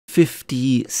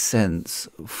50 cents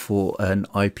for an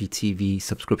IPTV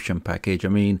subscription package. I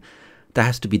mean, that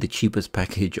has to be the cheapest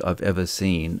package I've ever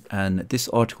seen. And this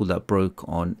article that broke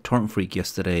on Torrent Freak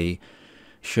yesterday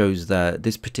shows that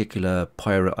this particular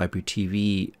pirate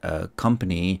IPTV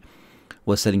company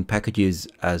was selling packages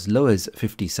as low as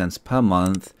 50 cents per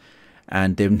month,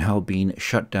 and they've now been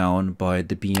shut down by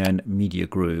the BN Media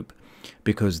Group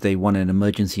because they won an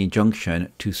emergency injunction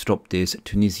to stop this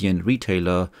Tunisian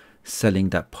retailer selling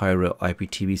that pirate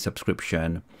IPTV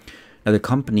subscription. Now the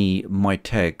company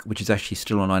MyTech, which is actually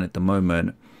still online at the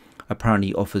moment,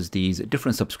 apparently offers these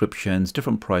different subscriptions,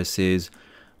 different prices.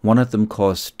 One of them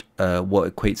cost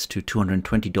what equates to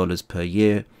 $220 per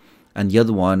year, and the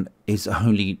other one is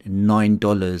only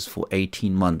 $9 for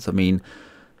 18 months. I mean,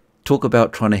 talk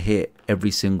about trying to hit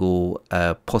every single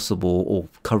possible, or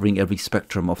covering every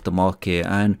spectrum of the market.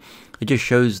 And it just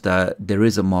shows that there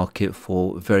is a market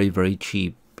for very, very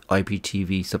cheap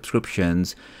IPTV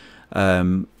subscriptions.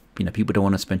 You know, people don't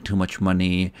want to spend too much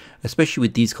money, especially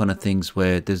with these kind of things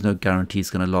where there's no guarantee it's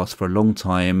going to last for a long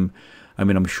time. I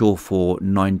mean, I'm sure for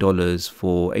 $9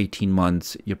 for 18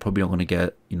 months, you're probably not going to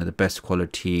get, you know, the best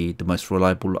quality, the most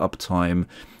reliable uptime,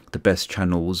 the best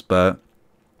channels. But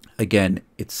again,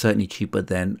 it's certainly cheaper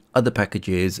than other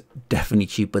packages, definitely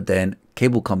cheaper than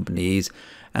cable companies.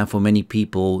 And for many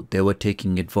people, they were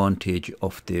taking advantage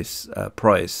of this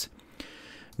price.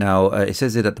 Now, it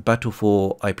says here that the battle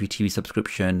for IPTV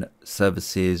subscription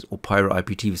services, or pirate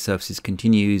IPTV services,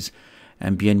 continues,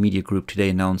 and BN Media Group today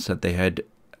announced that they had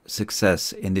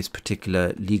success in this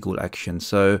particular legal action.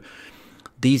 So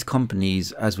these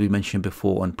companies, as we mentioned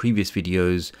before on previous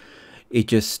videos,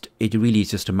 it really is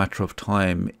just a matter of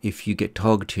time if you get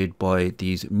targeted by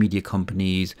these media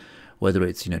companies, whether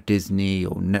it's, you know, Disney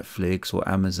or Netflix or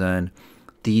Amazon.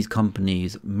 These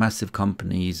companies, massive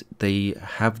companies, they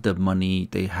have the money,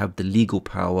 they have the legal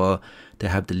power, they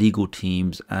have the legal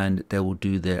teams, and they will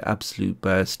do their absolute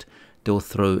best. They'll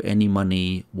throw any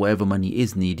money, whatever money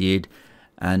is needed,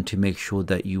 and to make sure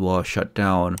that you are shut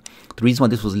down. The reason why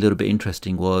this was a little bit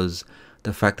interesting was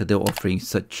the fact that they were offering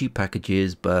such cheap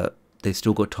packages, but they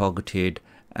still got targeted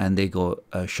and they got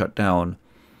shut down.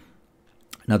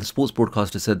 Now, the sports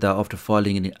broadcaster said that after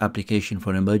filing an application for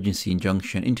an emergency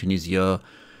injunction in Tunisia,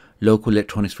 local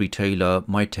electronics retailer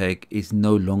MyTech is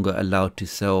no longer allowed to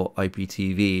sell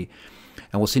IPTV.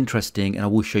 And what's interesting, and I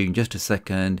will show you in just a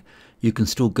second, you can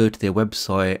still go to their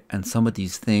website and some of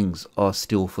these things are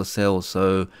still for sale.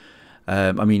 So,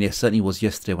 I mean, it certainly was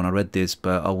yesterday when I read this,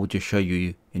 but I will just show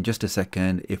you in just a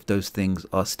second if those things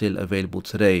are still available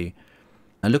today.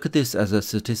 Now, look at this as a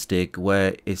statistic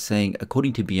where it's saying,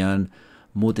 according to BN,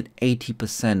 more than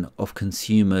 80% of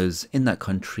consumers in that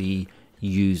country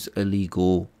use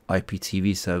illegal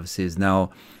IPTV services.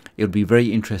 Now, it would be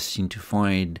very interesting to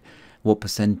find what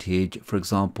percentage, for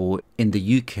example, in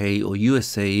the UK or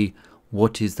USA,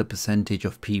 what is the percentage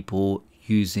of people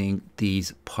using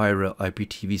these pirate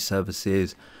IPTV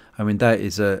services. I mean, that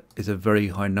is a very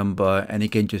high number, and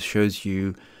again just shows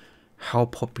you how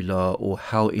popular or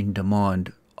how in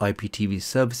demand IPTV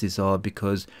services are,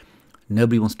 because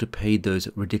nobody wants to pay those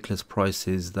ridiculous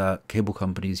prices that cable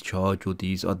companies charge or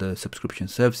these other subscription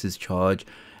services charge.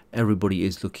 Everybody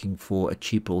is looking for a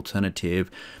cheaper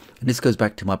alternative. And this goes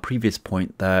back to my previous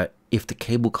point that if the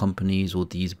cable companies or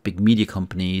these big media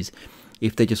companies,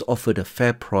 if they just offered a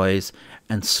fair price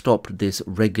and stopped this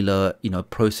regular, you know,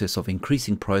 process of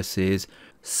increasing prices,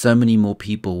 so many more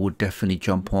people would definitely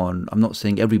jump on. I'm not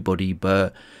saying everybody,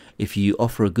 but if you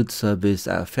offer a good service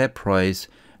at a fair price,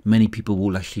 many people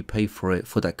will actually pay for it,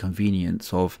 for that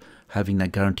convenience of having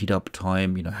that guaranteed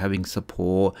uptime, you know, having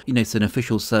support. You know, it's an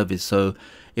official service, so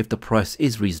if the price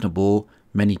is reasonable,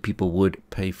 many people would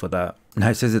pay for that. Now,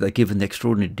 it says that given the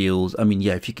extraordinary deals, I mean,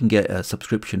 yeah, if you can get a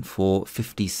subscription for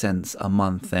 50 cents a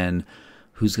month, then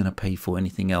who's going to pay for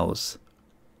anything else?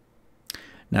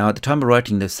 Now, at the time of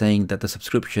writing, they're saying that the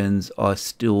subscriptions are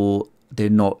still, they're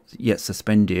not yet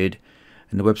suspended,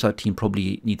 and the website team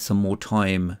probably needs some more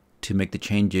time to make the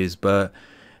changes, but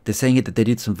they're saying that they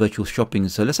did some virtual shopping.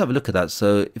 So let's have a look at that.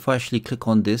 So if I actually click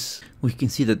on this, we can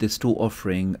see that they're still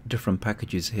offering different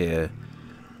packages here.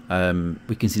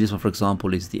 We can see this one, for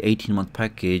example, is the 18-month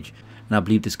package, and I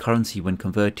believe this currency, when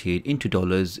converted into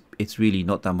dollars, it's really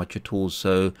not that much at all.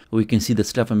 So we can see they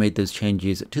still haven't made those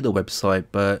changes to the website,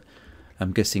 but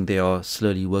I'm guessing they are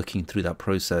slowly working through that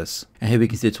process. And here we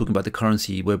can see they're talking about the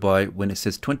currency, whereby when it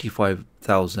says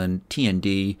 25,000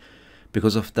 TND,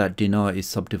 because of that, dinar is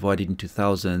subdivided into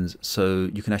thousands, so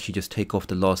you can actually just take off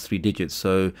the last 3 digits.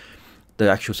 So the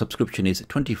actual subscription is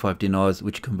 25 dinars,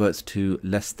 which converts to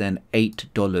less than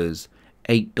 $8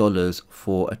 $8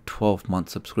 for a 12-month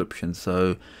subscription.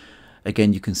 So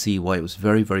again, you can see why it was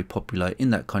very, very popular in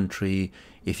that country.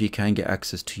 If you can get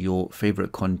access to your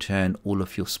favorite content, all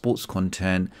of your sports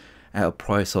content at a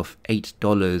price of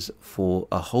 $8 for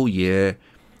a whole year,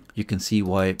 you can see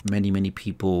why many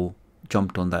people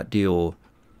jumped on that deal.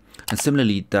 And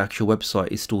similarly, the actual website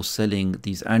is still selling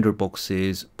these Android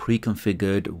boxes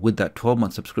pre-configured with that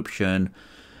 12-month subscription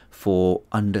for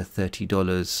under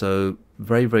 $30. So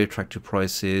very attractive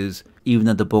prices, even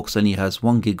though the box only has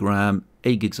 1 gig RAM,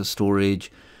 8 gigs of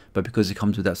storage, but because it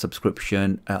comes with that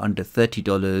subscription at under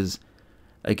 $30,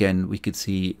 again, we could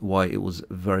see why it was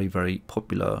very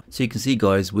popular. So you can see,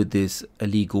 guys, with this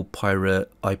illegal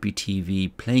pirate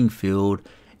IPTV playing field,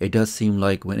 it does seem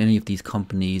like when any of these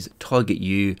companies target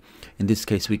you, in this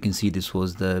case we can see this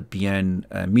was the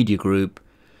BN Media Group,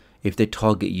 if they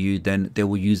target you, then they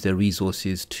will use their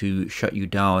resources to shut you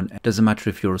down. It doesn't matter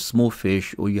if you're a small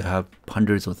fish or you have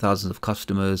hundreds or thousands of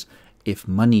customers. If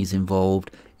money is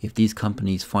involved, if these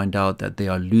companies find out that they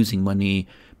are losing money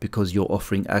because you're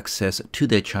offering access to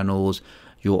their channels,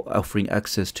 you're offering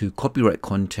access to copyright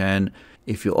content,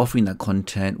 if you're offering that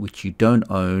content which you don't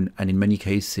own, and in many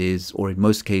cases, or in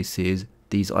most cases,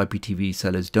 these IPTV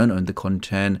sellers don't own the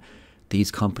content, these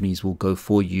companies will go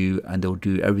for you and they'll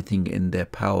do everything in their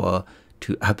power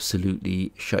to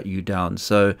absolutely shut you down.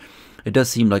 So it does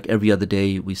seem like every other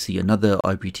day we see another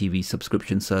IPTV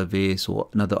subscription service or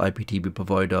another IPTV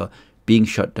provider being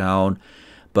shut down.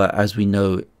 But as we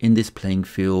know, in this playing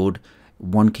field,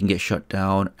 one can get shut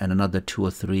down and another 2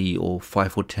 or 3 or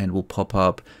 5 or 10 will pop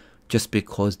up, just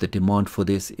because the demand for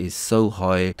this is so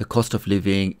high. The cost of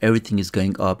living, everything is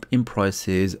going up in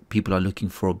prices. People are looking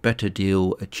for a better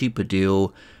deal, a cheaper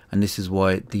deal, and this is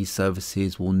why these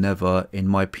services will never, in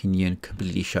my opinion,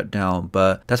 completely shut down.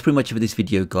 But that's pretty much it for this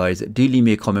video, guys. Do leave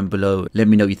me a comment below. Let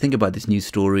me know what you think about this news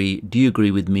story. Do you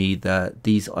agree with me that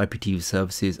these IPTV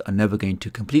services are never going to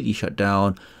completely shut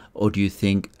down? Or do you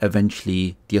think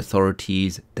eventually the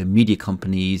authorities, the media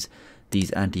companies, these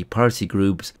anti-piracy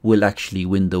groups will actually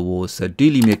win the war? So do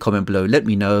leave me a comment below, let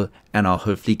me know, and I'll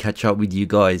hopefully catch up with you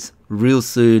guys real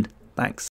soon. Thanks.